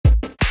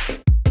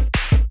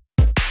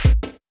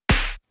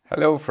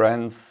Hello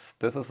friends,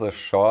 this is a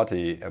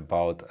shorty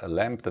about a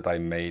lamp that I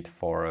made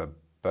for a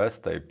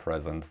birthday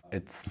present.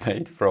 It's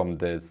made from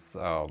this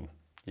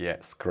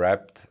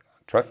scrapped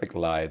traffic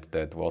light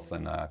that was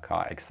in a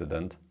car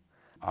accident.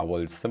 I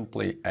will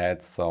simply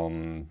add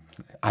some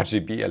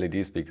RGB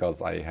LEDs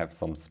because I have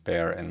some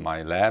spare in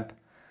my lab.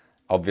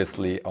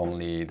 Obviously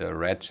only the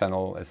red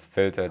channel is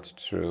filtered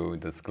through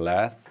this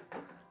glass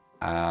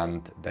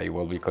and they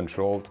will be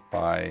controlled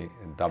by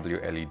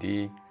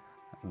WLED.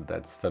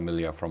 That's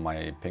familiar from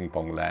my ping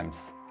pong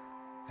lamps.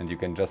 And you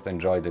can just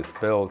enjoy this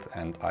build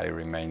and I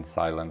remain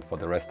silent for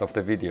the rest of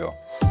the video.